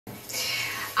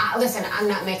Listen, I'm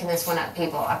not making this one up,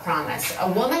 people, I promise.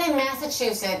 A woman in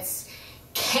Massachusetts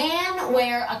can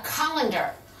wear a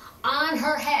colander on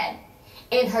her head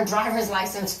in her driver's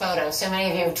license photo. So many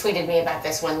of you have tweeted me about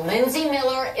this one. Lindsay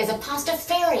Miller is a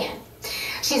pasafarian.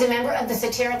 She's a member of the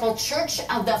satirical Church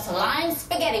of the Flying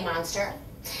Spaghetti Monster.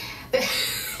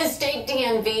 The state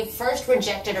DMV first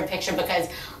rejected her picture because,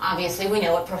 obviously, we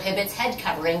know it prohibits head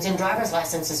coverings in driver's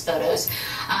licenses photos.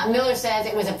 Miller says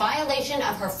it was a violation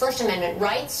of her First Amendment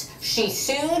rights. She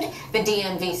sued. The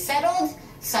DMV settled,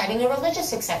 citing a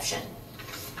religious exception.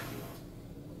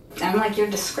 I'm like, you're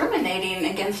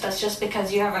discriminating against us just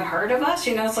because you haven't heard of us?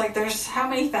 You know, it's like there's how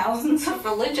many thousands of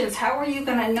religions? How are you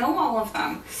going to know all of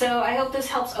them? So I hope this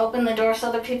helps open the door so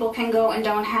other people can go and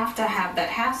don't have to have that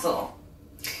hassle.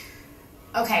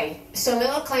 Okay, so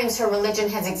Miller claims her religion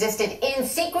has existed in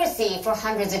secrecy for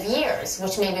hundreds of years,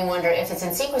 which made me wonder, if it's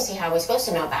in secrecy, how are we supposed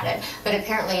to know about it? But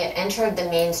apparently it entered the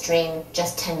mainstream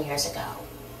just 10 years ago.